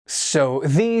So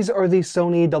these are the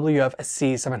Sony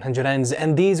WF-C700Ns,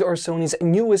 and these are Sony's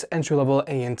newest entry-level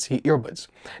ANC earbuds.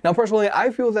 Now personally, I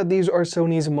feel that these are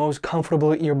Sony's most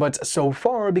comfortable earbuds so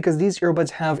far because these earbuds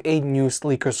have a new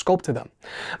sleeker sculpt to them.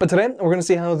 But today, we're going to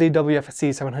see how the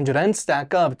WF-C700N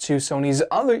stack up to Sony's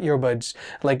other earbuds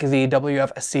like the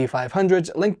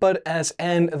WF-C500, Linkbuds S,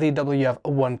 and the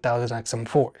WF-1000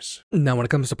 XM4s. Now when it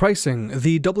comes to pricing,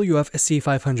 the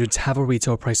WF-C500s have a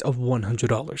retail price of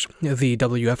 $100. The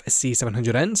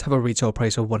WF-C700Ns have a retail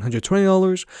price of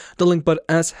 $120, the Linkbuds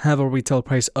S have a retail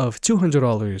price of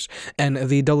 $200, and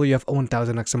the WF-1000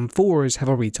 XM4s have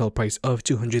a retail price of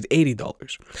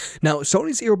 $280. Now,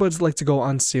 Sony's earbuds like to go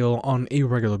on sale on a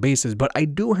regular basis, but I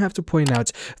do have to point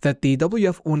out that the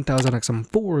WF-1000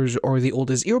 XM4s are the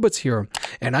oldest earbuds here,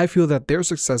 and I feel that their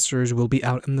successors will be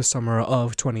out in the summer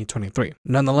of 2023.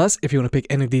 Nonetheless, if you want to pick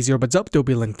any of these earbuds up, they'll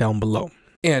be linked down below.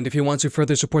 And if you want to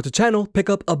further support the channel, pick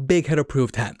up a Big Head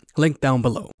approved hat, link down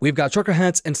below. We've got trucker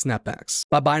hats and snapbacks.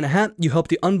 By buying a hat, you help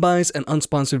the unbiased and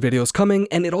unsponsored videos coming,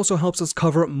 and it also helps us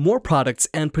cover more products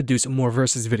and produce more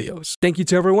versus videos. Thank you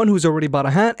to everyone who's already bought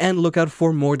a hat, and look out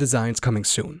for more designs coming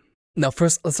soon. Now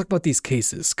first, let's talk about these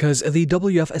cases, because the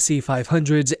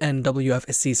WF-C500s and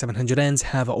WF-C700Ns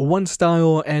have one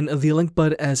style, and the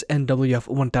Linkbuds S and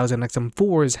WF-1000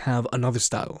 XM4s have another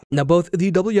style. Now both the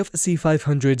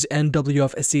WF-C500s and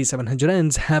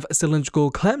WF-C700Ns have cylindrical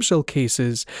clamshell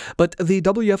cases, but the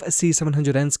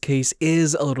WF-C700N's case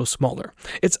is a little smaller.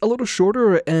 It's a little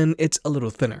shorter and it's a little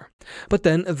thinner. But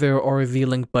then there are the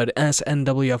Linkbuds S and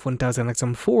WF-1000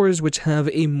 XM4s, which have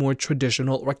a more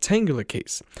traditional rectangular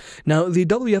case. Now, the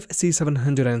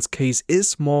WF-C700N's case is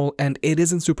small and it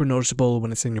isn't super noticeable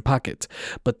when it's in your pocket,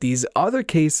 but these other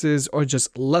cases are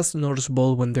just less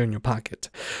noticeable when they're in your pocket.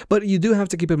 But you do have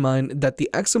to keep in mind that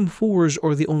the XM4s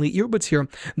are the only earbuds here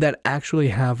that actually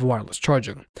have wireless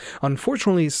charging.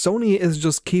 Unfortunately, Sony is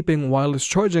just keeping wireless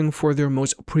charging for their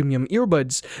most premium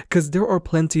earbuds because there are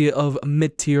plenty of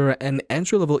mid-tier and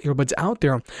entry-level earbuds out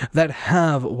there that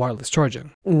have wireless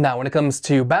charging. Now, when it comes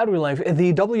to battery life,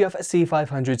 the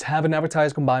WF-C500s have an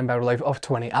advertised combined battery life of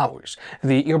 20 hours.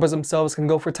 The earbuds themselves can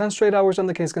go for 10 straight hours and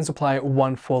the case can supply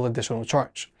one full additional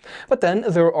charge. But then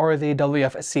there are the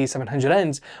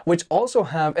WF-C700Ns, which also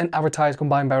have an advertised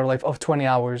combined battery life of 20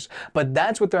 hours, but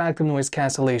that's with their active noise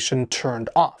cancellation turned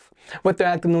off. With their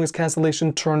active noise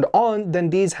cancellation turned on, then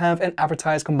these have an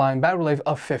advertised combined battery life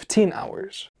of 15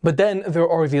 hours. But then there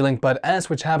are the Linkbuds S,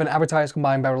 which have an advertised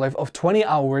combined battery life of 20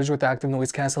 hours with their active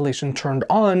noise cancellation turned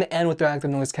on, and with their active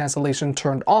noise cancellation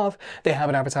turned off, they have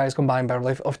an advertised combined battery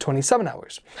life of 27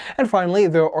 hours. And finally,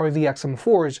 there are the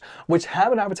XM4s, which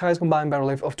have an advertised combined battery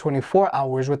life of 24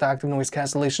 hours with the active noise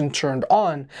cancellation turned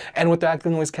on, and with the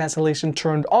active noise cancellation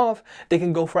turned off, they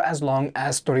can go for as long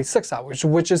as 36 hours,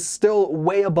 which is still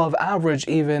way above average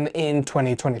even in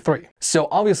 2023. So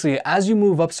obviously, as you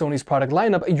move up Sony's product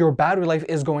lineup, your battery life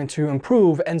is going to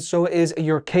improve, and so is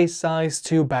your case size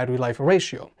to battery life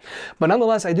ratio. But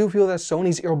nonetheless, I do feel that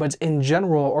Sony's earbuds in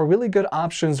general are really good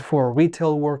options for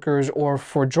retail workers or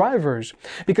for drivers,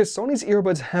 because Sony's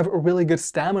earbuds have a really good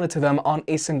stamina to them on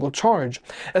a single charge,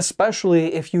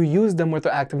 especially if you use them with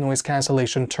their active noise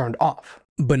cancellation turned off.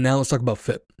 But now let's talk about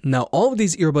fit. Now, all of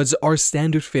these earbuds are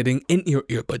standard fitting in-ear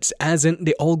earbuds, as in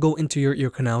they all go into your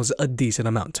ear canals a decent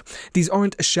amount. These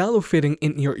aren't shallow fitting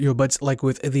in-ear earbuds like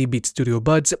with the Beats Studio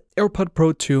Buds, AirPod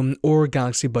Pro 2, or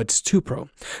Galaxy Buds 2 Pro.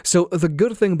 So the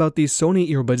good thing about these Sony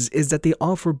earbuds is that they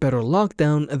offer better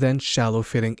lockdown than shallow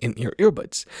fitting in-ear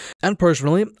earbuds. And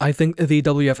personally, I think the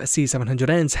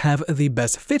WF-C700Ns have the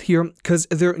best fit here because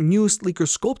their new sleeker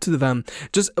sculpt to them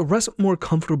just rests more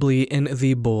comfortably in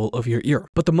the bowl of your ear.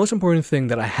 But the most important thing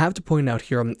that I have to point out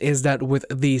here is that with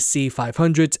the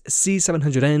C500s,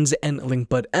 C700Ns, and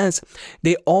Linkbuds S,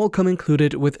 they all come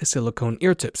included with silicone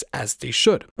ear tips, as they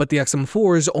should. But the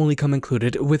XM4s only come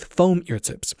included with foam ear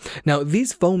tips. Now,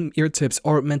 these foam ear tips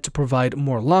are meant to provide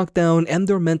more lockdown, and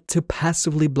they're meant to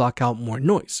passively block out more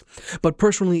noise. But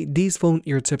personally, these foam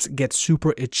ear tips get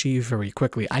super itchy very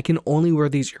quickly. I can only wear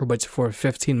these earbuds for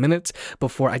 15 minutes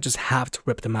before I just have to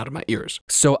rip them out of my ears.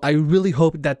 So I really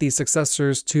hope that the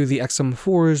successors to the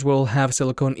XM4s will have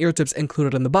silicone ear tips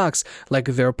included in the box like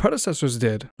their predecessors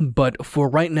did. But for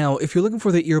right now, if you're looking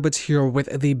for the earbuds here with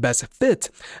the best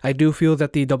fit, I do feel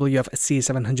that the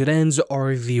WF-C700Ns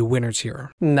are the winners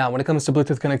here. Now, when it comes to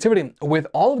Bluetooth connectivity, with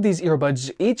all of these earbuds,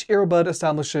 each earbud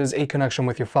establishes a connection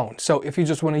with your phone. So if you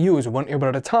just want to use one earbud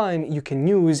at a time, you can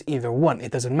use either one.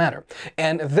 It doesn't matter.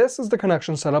 And this is the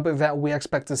connection setup that we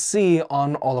expect to see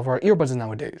on all of our earbuds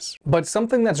nowadays. But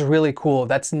something that's really cool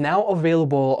that's now available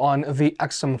available on the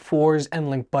XM4s and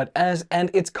Linkbuds S, and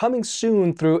it's coming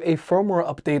soon through a firmware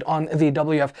update on the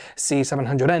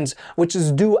WF-C700Ns, which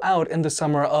is due out in the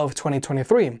summer of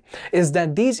 2023, is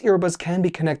that these earbuds can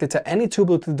be connected to any two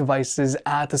Bluetooth devices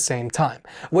at the same time,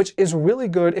 which is really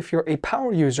good if you're a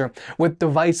power user with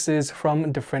devices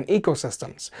from different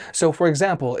ecosystems. So for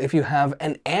example, if you have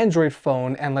an Android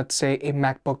phone and let's say a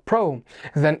MacBook Pro,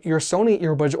 then your Sony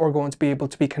earbuds are going to be able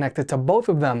to be connected to both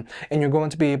of them, and you're going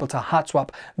to be able to hot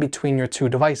swap between your two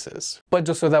devices. But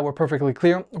just so that we're perfectly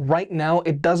clear, right now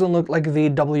it doesn't look like the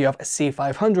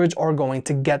WF-C500s are going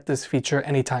to get this feature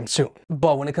anytime soon.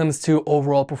 But when it comes to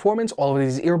overall performance, all of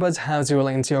these earbuds have zero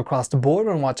latency across the board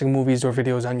when watching movies or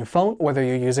videos on your phone, whether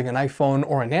you're using an iPhone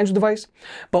or an Android device.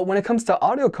 But when it comes to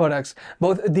audio codecs,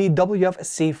 both the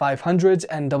WF-C500s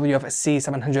and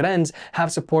WF-C700Ns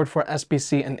have support for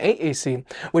SBC and AAC,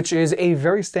 which is a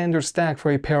very standard stack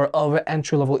for a pair of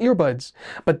entry-level earbuds.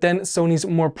 But then Sony's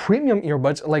more premium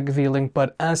earbuds like the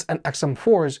Linkbuds S and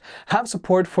XM4s have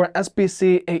support for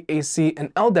SBC, AAC,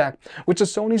 and LDAC, which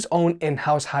is Sony's own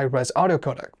in-house high-res audio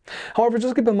codec. However,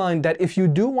 just keep in mind that if you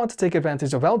do want to take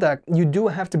advantage of LDAC, you do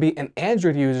have to be an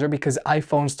Android user because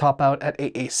iPhones top out at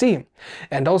AAC.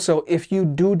 And also, if you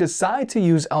do decide to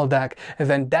use LDAC,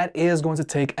 then that is going to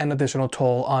take an additional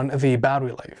toll on the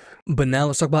battery life. But now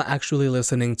let's talk about actually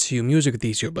listening to music with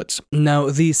these earbuds.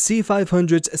 Now, the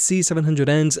C500s,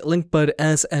 C700Ns, Linkbuds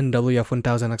S, and WF-1000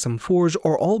 XM4s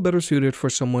are all better suited for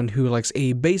someone who likes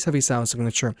a bass-heavy sound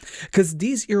signature, because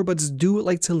these earbuds do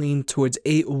like to lean towards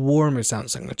a warmer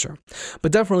sound signature.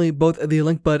 But definitely, both the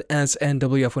Linkbuds S and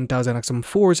WF-1000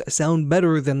 XM4s sound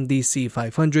better than the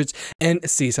C500s and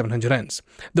C700Ns.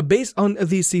 The bass on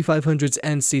the C500s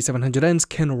and C700Ns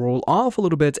can roll off a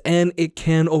little bit, and it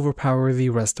can overpower the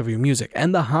rest of your music,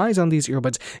 and the highs on these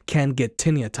earbuds can get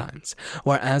tinny at times,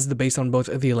 whereas the bass on both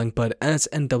the Linkbuds S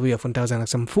and WF-1000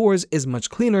 XM4s is much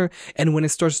cleaner, and when it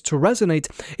starts to resonate,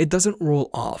 it doesn't roll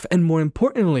off, and more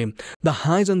importantly, the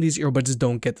highs on these earbuds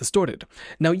don't get distorted.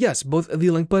 Now yes, both the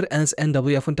Linkbuds S and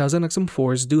WF-1000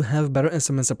 XM4s do have better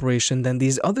instrument separation than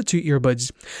these other two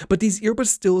earbuds, but these earbuds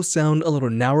still sound a little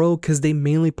narrow because they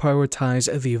mainly prioritize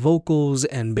the vocals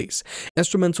and bass.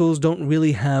 Instrumentals don't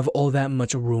really have all that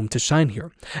much room to shine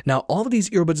here. Now, all of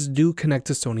these earbuds do connect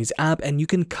to Sony's app, and you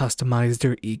can customize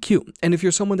their EQ. And if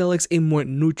you're someone that likes a more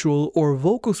neutral or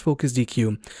vocals-focused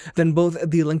EQ, then both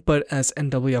the Linkbuds S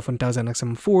and WF-1000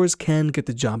 XM4s can get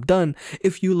the job done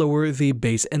if you lower the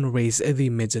bass and raise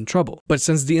the mids and treble. But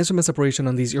since the instrument separation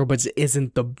on these earbuds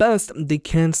isn't the best, they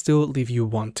can still leave you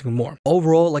wanting more.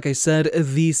 Overall, like I said,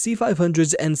 the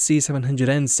C500s and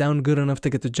C700N sound good enough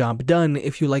to get the job done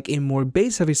if you like a more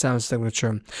bass-heavy sound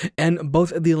signature, and both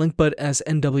the Linkbuds S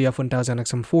and WF-1000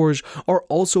 XM4s are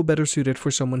also better suited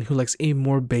for someone who likes a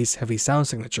more bass-heavy sound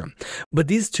signature. But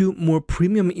these two more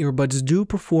premium earbuds do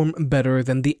perform better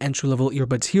than the entry-level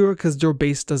earbuds here because their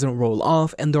bass doesn't roll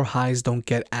off and their highs don't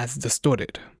get as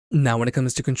distorted. Now, when it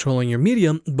comes to controlling your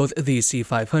media, both the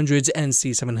C500s and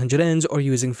C700Ns are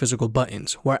using physical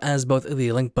buttons, whereas both the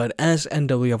Linkbuds S and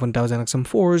WF-1000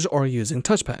 XM4s are using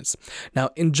touchpads.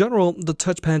 Now, in general, the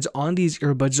touchpads on these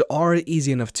earbuds are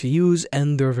easy enough to use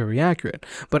and they're very accurate,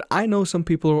 but I know some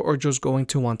people are just going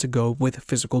to want to go with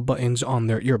physical buttons on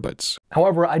their earbuds.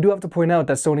 However, I do have to point out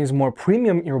that Sony's more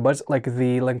premium earbuds like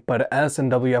the Linkbuds S and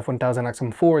WF-1000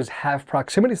 XM4s have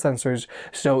proximity sensors,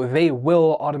 so they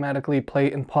will automatically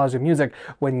play and pause your music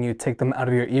when you take them out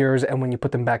of your ears and when you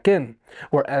put them back in.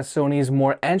 Whereas Sony's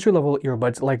more entry-level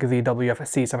earbuds like the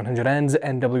WF-C700Ns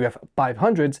and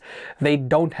WF-500s, they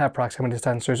don't have proximity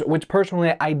sensors, which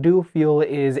personally I do feel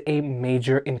is a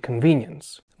major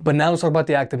inconvenience. But now let's talk about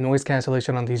the active noise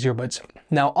cancellation on these earbuds.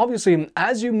 Now, obviously,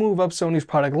 as you move up Sony's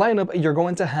product lineup, you're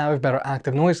going to have better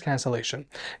active noise cancellation.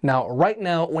 Now, right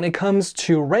now, when it comes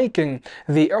to ranking,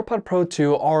 the AirPods Pro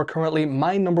 2 are currently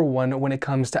my #1 when it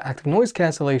comes to active noise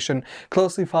cancellation,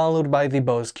 closely followed by the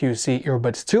Bose QC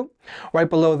Earbuds 2. Right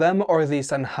below them are the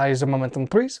Sennheiser Momentum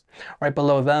 3s. Right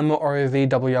below them are the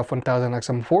WF-1000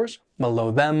 XM4s.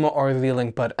 Below them are the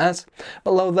Linkbuds S.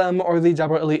 Below them are the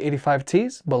Jabra Elite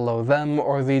 85Ts. Below them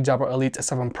are the Jabra Elite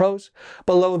 7 Pros.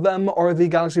 Below them are the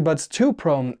Galaxy Buds 2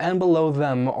 Pro. And below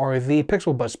them are the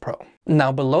Pixel Buds Pro.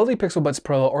 Now, below the Pixel Buds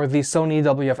Pro are the Sony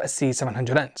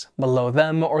WF-C700Ns. Below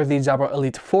them are the Jabra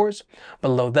Elite 4s.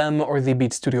 Below them are the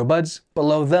Beats Studio Buds.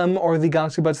 Below them are the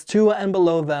Galaxy Buds 2, and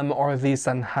below them are the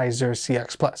Sennheiser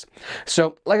CX Plus.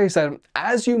 So, like I said,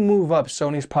 as you move up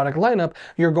Sony's product lineup,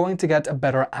 you're going to get a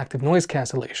better active noise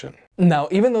cancellation. Now,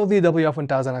 even though the WF-1000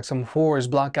 XM4s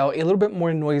block out a little bit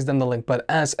more noise than the Linkbuds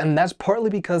S, and that's partly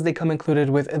because they come included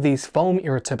with these foam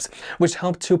ear tips, which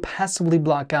help to passively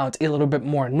block out a little bit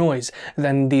more noise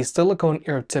than the silicone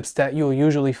ear tips that you'll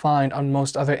usually find on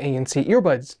most other ANC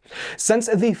earbuds. Since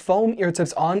the foam ear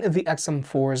tips on the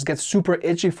XM4s get super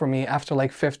itchy for me after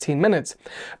like 15 minutes,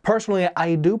 personally,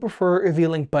 I do prefer the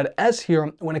Linkbuds S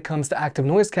here when it comes to active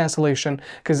noise cancellation,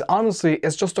 because honestly,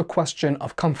 it's just a question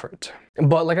of comfort.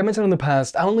 But like I mentioned in the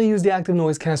past, I only use the active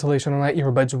noise cancellation on my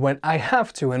earbuds when I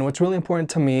have to, and what's really important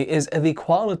to me is the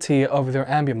quality of their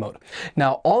ambient mode.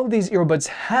 Now, all of these earbuds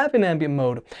have an ambient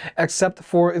mode, except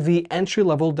for the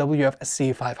entry-level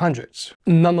WF-C500s.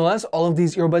 Nonetheless, all of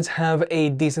these earbuds have a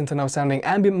decent enough sounding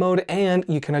ambient mode, and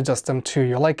you can adjust them to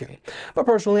your liking. But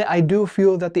personally, I do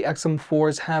feel that the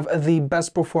XM4s have the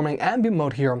best performing ambient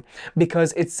mode here,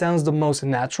 because it sounds the most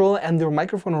natural, and their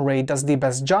microphone array does the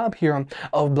best job here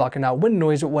of blocking out wind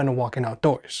noise when walking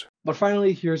outdoors. But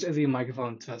finally, here's the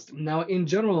microphone test. Now, in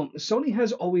general, Sony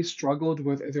has always struggled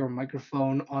with their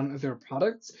microphone on their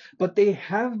products, but they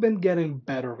have been getting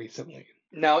better recently.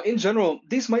 Now, in general,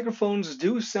 these microphones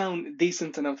do sound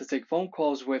decent enough to take phone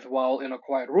calls with while in a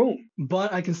quiet room,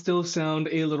 but I can still sound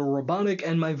a little robotic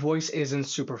and my voice isn't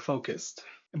super focused.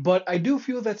 But I do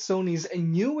feel that Sony's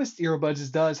newest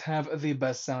earbuds does have the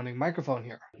best sounding microphone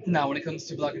here. Now, when it comes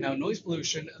to blocking out noise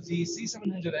pollution, the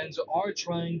C700Ns are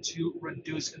trying to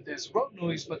reduce this road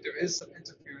noise, but there is some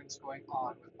interference going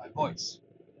on with my voice.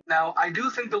 Now, I do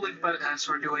think the Linkbuds S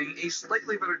are doing a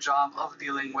slightly better job of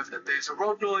dealing with this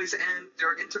road noise, and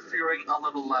they're interfering a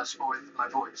little less with my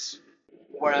voice.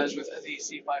 Whereas with the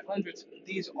C500s,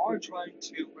 these are trying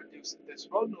to reduce this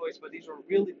road noise, but these are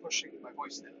really pushing my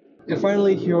voice down. And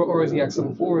finally, here are the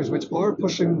XM4s, which are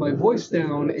pushing my voice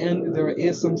down, and there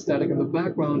is some static in the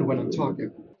background when I'm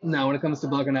talking. Now, when it comes to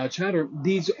blocking out chatter,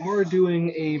 these are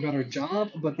doing a better job,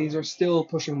 but these are still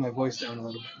pushing my voice down a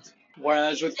little bit.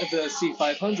 Whereas with the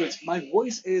C500s, my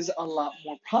voice is a lot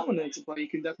more prominent, but you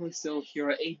can definitely still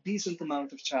hear a decent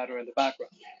amount of chatter in the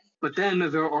background. But then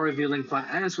there are the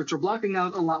Linkbuds S, which are blocking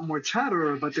out a lot more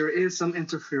chatter, but there is some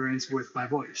interference with my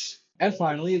voice. And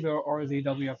finally, there are the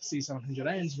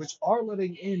WF-C700Ns, which are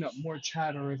letting in more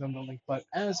chatter than the Linkbuds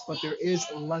S, but there is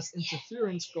less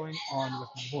interference going on with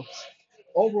my voice.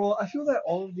 Overall, I feel that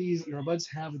all of these earbuds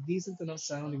have decent enough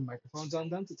sounding microphones on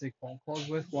them to take phone calls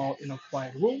with while in a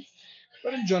quiet room.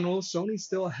 But in general, Sony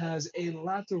still has a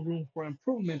lot of room for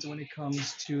improvement when it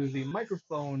comes to the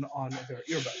microphone on their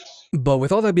earbuds. But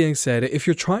with all that being said, if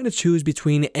you're trying to choose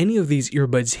between any of these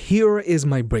earbuds, here is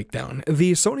my breakdown.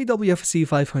 The Sony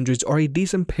WF-C500s are a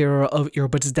decent pair of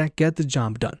earbuds that get the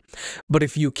job done. But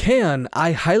if you can,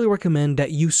 I highly recommend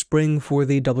that you spring for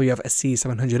the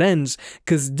WF-C700Ns,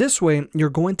 because this way you're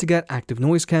going to get active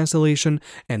noise cancellation,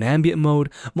 an ambient mode,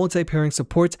 multi-pairing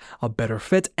support, a better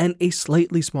fit, and a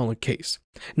slightly smaller case.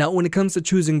 Now, when it comes to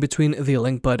choosing between the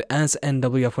Linkbuds S and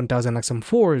WF-1000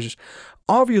 XM4s,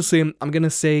 obviously, I'm going to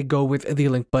say go with the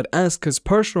Linkbuds S because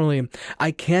personally,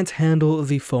 I can't handle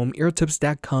the foam ear tips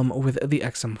that come with the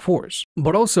XM4s.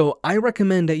 But also, I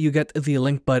recommend that you get the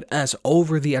Linkbuds S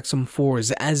over the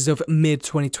XM4s as of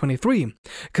mid-2023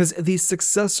 because the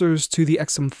successors to the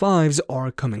XM5s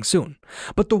are coming soon.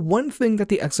 But the one thing that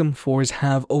the XM4s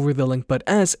have over the Linkbuds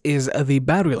S is the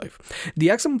battery life. The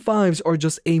XM5s are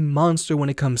just a monster when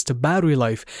it comes to battery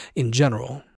life in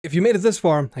general. If you made it this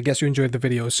far, I guess you enjoyed the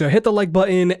video, so hit the like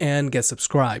button and get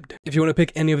subscribed. If you want to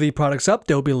pick any of the products up,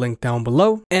 they'll be linked down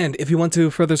below. And if you want to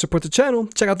further support the channel,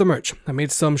 check out the merch. I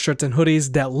made some shirts and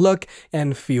hoodies that look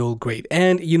and feel great.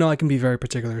 And you know I can be very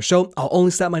particular, so I'll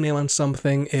only slap my name on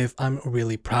something if I'm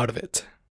really proud of it.